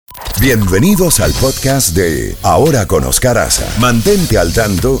Bienvenidos al podcast de Ahora con Oscar Haza. Mantente al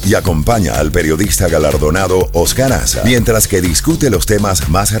tanto y acompaña al periodista galardonado Oscar Haza mientras que discute los temas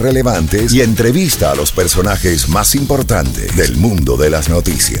más relevantes y entrevista a los personajes más importantes del mundo de las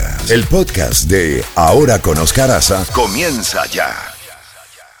noticias. El podcast de Ahora con Oscar Haza comienza ya.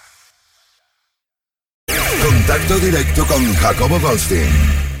 Contacto directo con Jacobo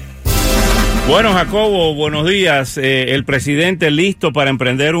Goldstein. Bueno, Jacobo, buenos días. El presidente listo para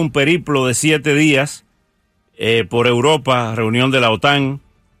emprender un periplo de 7 días por Europa, reunión de la OTAN.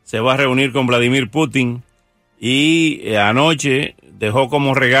 Se va a reunir con Vladimir Putin y anoche dejó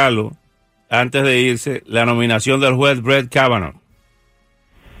como regalo, antes de irse, la nominación del juez Brett Kavanaugh.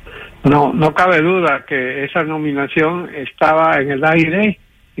 No cabe duda que esa nominación estaba en el aire,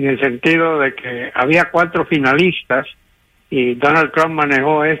 en el sentido de que había 4 finalistas y Donald Trump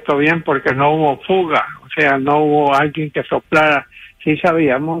manejó esto bien porque no hubo fuga, o sea, no hubo alguien que soplara. Sí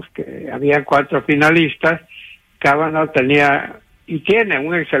sabíamos que había 4 finalistas. Kavanaugh tenía y tiene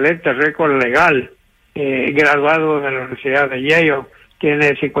un excelente récord legal, graduado de la Universidad de Yale,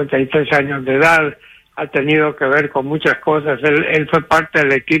 tiene 53 años de edad, ha tenido que ver con muchas cosas. Él fue parte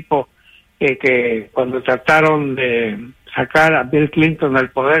del equipo que cuando trataron de sacar a Bill Clinton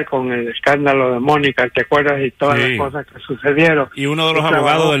del poder con el escándalo de Mónica, ¿te acuerdas? Y todas las cosas que sucedieron. Y uno de los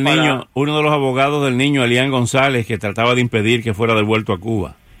abogados del niño, Elian González, que trataba de impedir que fuera devuelto a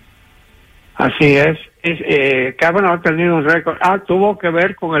Cuba. Así es. Kavanaugh ha tenido un récord. Tuvo que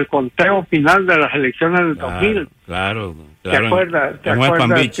ver con el conteo final de las elecciones del 2000. Claro. ¿Te acuerdas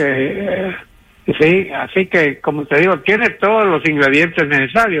que sí, así que, como te digo, tiene todos los ingredientes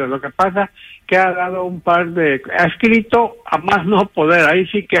necesarios. Lo que pasa que ha dado ha escrito a más no poder. Ahí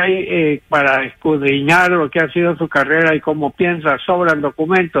sí que hay para escudriñar lo que ha sido su carrera y cómo piensa, sobran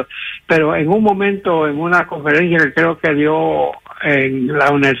documentos. Pero en un momento, en una conferencia que creo que dio en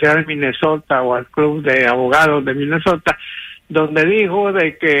la Universidad de Minnesota o al Club de Abogados de Minnesota, donde dijo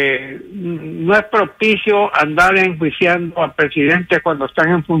de que no es propicio andar enjuiciando a presidentes cuando están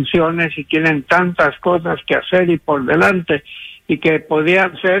en funciones y tienen tantas cosas que hacer y por delante, y que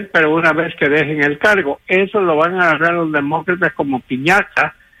podían ser, pero una vez que dejen el cargo. Eso lo van a agarrar los demócratas como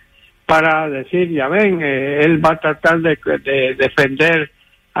piñata para decir, ya ven, él va a tratar de defender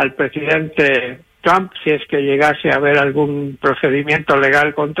al presidente Trump si es que llegase a haber algún procedimiento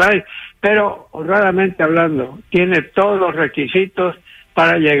legal contra él. Pero, honradamente hablando, tiene todos los requisitos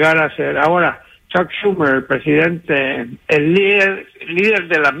para llegar a ser. Ahora, Chuck Schumer, el presidente, el líder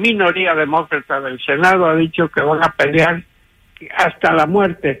de la minoría demócrata del Senado, ha dicho que van a pelear hasta la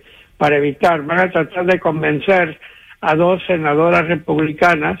muerte para van a tratar de convencer a 2 senadoras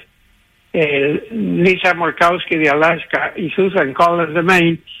republicanas, Lisa Murkowski de Alaska y Susan Collins de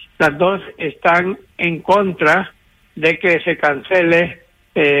Maine. Las 2 están en contra de que se cancele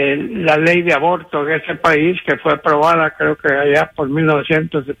la ley de aborto en ese país, que fue aprobada creo que allá por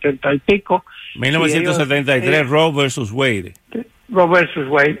 1970 y pico. 1973, Roe versus Wade. Roe versus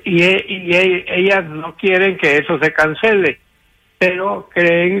Wade. Y ellas no quieren que eso se cancele, pero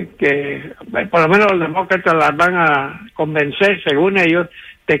creen que, por lo menos los demócratas las van a convencer, según ellos,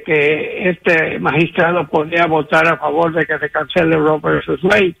 de que este magistrado podría votar a favor de que se cancele Roe versus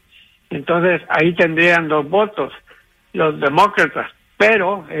Wade. Entonces ahí tendrían 2 votos los demócratas,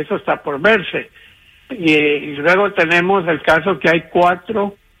 pero eso está por verse. Y luego tenemos el caso que hay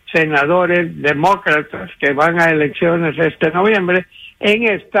 4 senadores demócratas que van a elecciones este noviembre en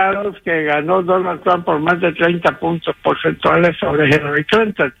estados que ganó Donald Trump por más de 30 puntos porcentuales sobre Hillary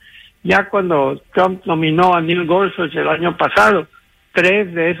Clinton. Ya cuando Trump nominó a Neil Gorsuch el año pasado,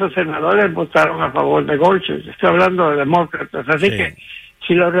 3 de esos senadores votaron a favor de Gorsuch. Estoy hablando de demócratas. Así que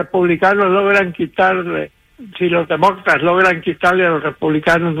si los republicanos si los demócratas logran quitarle a los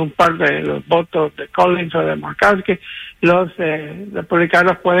republicanos un par de los votos de Collins o de Murkowski, los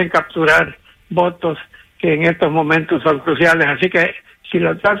republicanos pueden capturar votos que en estos momentos son cruciales. Así que si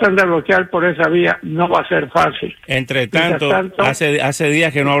lo tratan de bloquear por esa vía, no va a ser fácil. Entre tanto, hace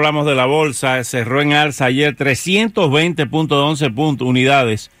días que no hablamos de la bolsa, cerró en alza ayer 320.11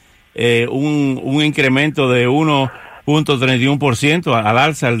 unidades, un incremento de 1.31% al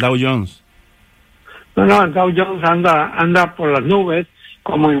alza el Dow Jones. No, el Dow Jones anda por las nubes,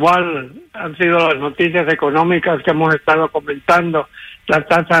 como igual han sido las noticias económicas que hemos estado comentando. La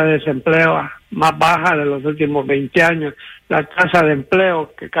tasa de desempleo más baja de los últimos 20 años, la tasa de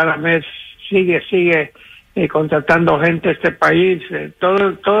empleo que cada mes sigue contratando gente a este país,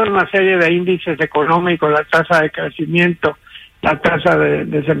 toda una serie de índices económicos, la tasa de crecimiento, la tasa de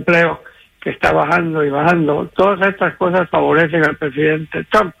desempleo que está bajando y bajando. Todas estas cosas favorecen al presidente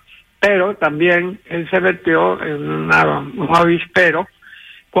Trump, pero también él se metió en un avispero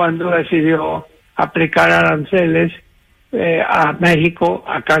cuando decidió aplicar aranceles a México,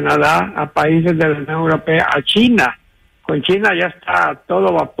 a Canadá, a países de la Unión Europea, a China. Con China ya está a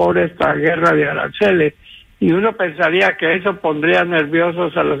todo vapor esta guerra de aranceles, y uno pensaría que eso pondría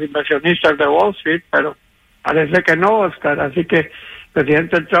nerviosos a los inversionistas de Wall Street, pero parece que no, Oscar. Así que el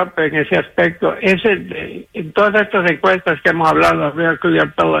presidente Trump en ese aspecto, en todas estas encuestas que hemos hablado,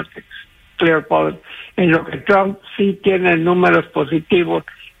 Clear Politics, en lo que Trump sí tiene números positivos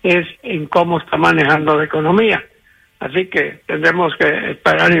es en cómo está manejando la economía. Así que tendremos que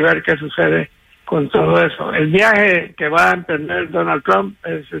esperar y ver qué sucede con todo eso. El viaje que va a emprender Donald Trump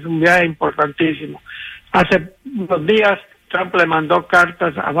es un viaje importantísimo. Hace unos días Trump le mandó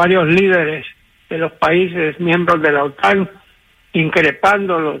cartas a varios líderes de los países miembros de la OTAN,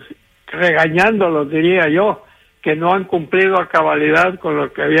 increpándolos, regañándolos, diría yo, que no han cumplido a cabalidad con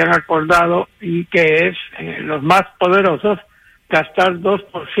lo que habían acordado, y que es los más poderosos gastar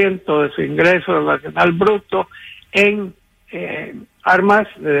 2% de su ingreso nacional bruto en armas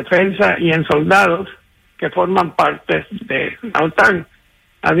de defensa y en soldados que forman parte de la OTAN.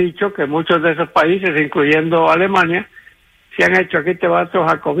 Ha dicho que muchos de esos países, incluyendo Alemania, se han hecho, aquí te va otro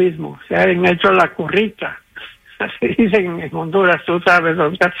jacobismo, se han hecho la currita. Así dicen en Honduras, tú sabes,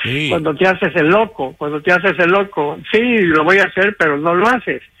 Oscar, sí. Cuando te haces el loco, sí, lo voy a hacer, pero no lo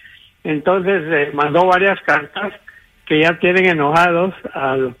haces. Entonces mandó varias cartas que ya tienen enojados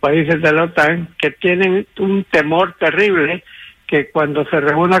a los países de la OTAN, que tienen un temor terrible que cuando se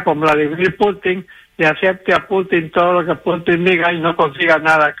reúna con Vladimir Putin, le acepte a Putin todo lo que Putin diga y no consiga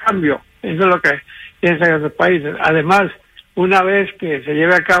nada a cambio. Eso es lo que piensan esos países. Además, una vez que se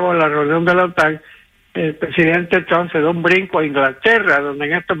lleve a cabo la reunión de la OTAN, el presidente Trump se da un brinco a Inglaterra, donde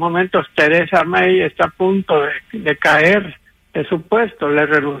en estos momentos Theresa May está a punto de caer de su puesto. Le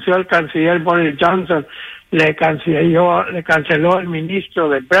renunció al canciller Boris Johnson, le canceló el ministro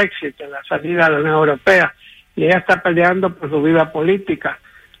de Brexit, de la salida de la Unión Europea, y ella está peleando por su vida política.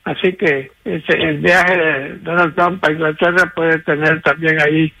 Así que el viaje de Donald Trump a Inglaterra puede tener también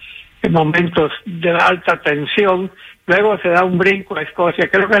ahí momentos de alta tensión. Luego se da un brinco a Escocia,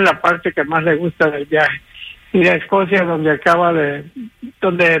 creo que es la parte que más le gusta del viaje. Y a Escocia, donde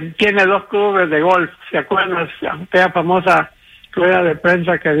tiene 2 clubes de golf. ¿Se acuerdan? Aquella famosa rueda de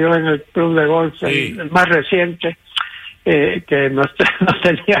prensa que dio en el club de golf, sí. el más reciente, que nos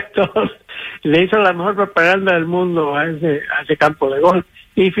tenía todos. Le hizo la mejor propaganda del mundo a ese campo de golf.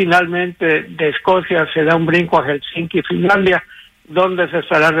 Y finalmente de Escocia se da un brinco a Helsinki, Finlandia, donde se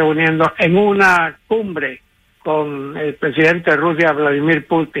estará reuniendo en una cumbre con el presidente de Rusia, Vladimir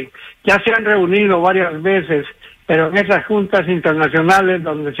Putin. Ya se han reunido varias veces, pero en esas juntas internacionales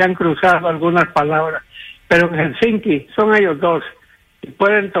donde se han cruzado algunas palabras. Pero en Helsinki son ellos dos, y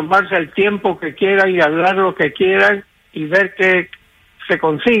pueden tomarse el tiempo que quieran y hablar lo que quieran y ver qué se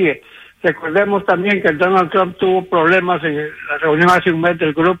consigue. Recordemos también que Donald Trump tuvo problemas en la reunión hace un mes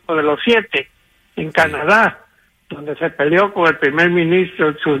del Grupo de los 7 en Canadá, donde se peleó con el primer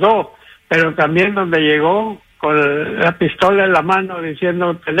ministro Trudeau, pero también donde llegó con la pistola en la mano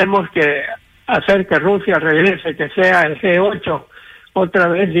diciendo tenemos que hacer que Rusia regrese, que sea el G8 otra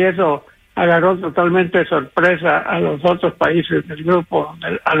vez, y eso agarró totalmente de sorpresa a los otros países del grupo,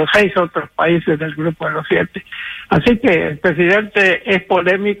 a los 6 otros países del Grupo de los 7. Así que el presidente es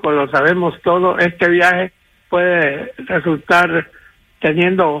polémico, lo sabemos todo. Este viaje puede resultar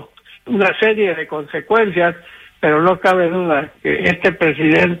teniendo una serie de consecuencias, pero no cabe duda que este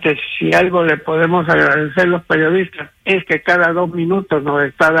presidente, si algo le podemos agradecer los periodistas, es que cada 2 minutos nos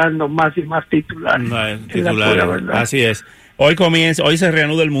está dando más y más titulares. Así es. Hoy se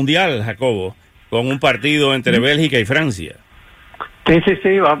reanuda el Mundial, Jacobo, con un partido entre Bélgica y Francia.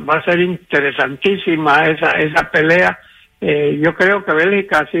 Sí, va a ser interesantísima esa pelea. Yo creo que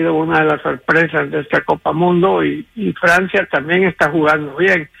Bélgica ha sido una de las sorpresas de esta Copa Mundo, y Francia también está jugando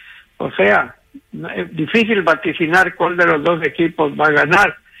bien. O sea, es difícil vaticinar cuál de los dos equipos va a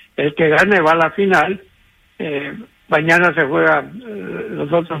ganar. El que gane va a la final. Mañana se juegan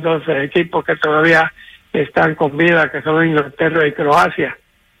los otros 2 equipos que todavía están con vida, que son Inglaterra y Croacia.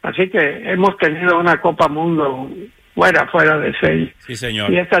 Así que hemos tenido una Copa Mundo fuera de serie. Sí, señor.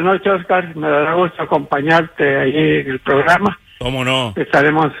 Y esta noche, Oscar, me dará gusto acompañarte allí en el programa. ¿Cómo no?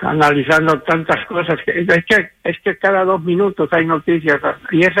 Estaremos analizando tantas cosas. Es que cada 2 minutos hay noticias,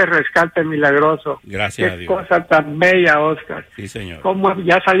 y ese rescate milagroso. Gracias a Dios. Qué cosa tan bella, Oscar. Sí, señor. Como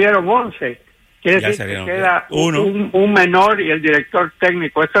ya salieron 11. Quiere decir que queda un menor y el director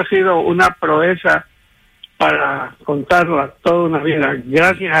técnico. Esto ha sido una proeza para contarla toda una vida.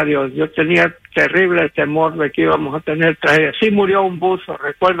 Gracias a Dios. Yo tenía terrible temor de que íbamos a tener tragedia. Sí murió un buzo,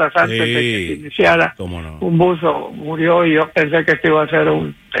 ¿recuerdas? Antes de que se iniciara, no. Un buzo murió y yo pensé que esto iba a ser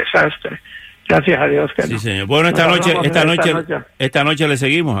un desastre. Gracias a Dios que sí, no. señor. Bueno, esta noche le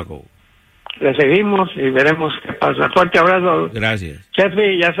seguimos, Jacobo. Le seguimos y veremos qué pasa. Fuerte abrazo. Gracias.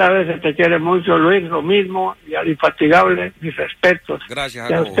 Chefi, ya sabes, se te quiere mucho. Luis, lo mismo. Y al infatigable, mis respetos. Gracias,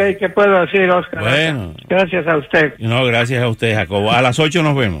 Jacobo. ¿Y a usted qué puedo decir, Oscar? Bueno. Gracias a usted. No, gracias a usted, Jacobo. A las 8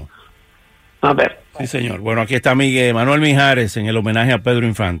 nos vemos. A ver. Sí, señor. Bueno, aquí está Manuel Mijares en el homenaje a Pedro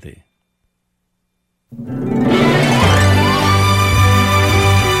Infante.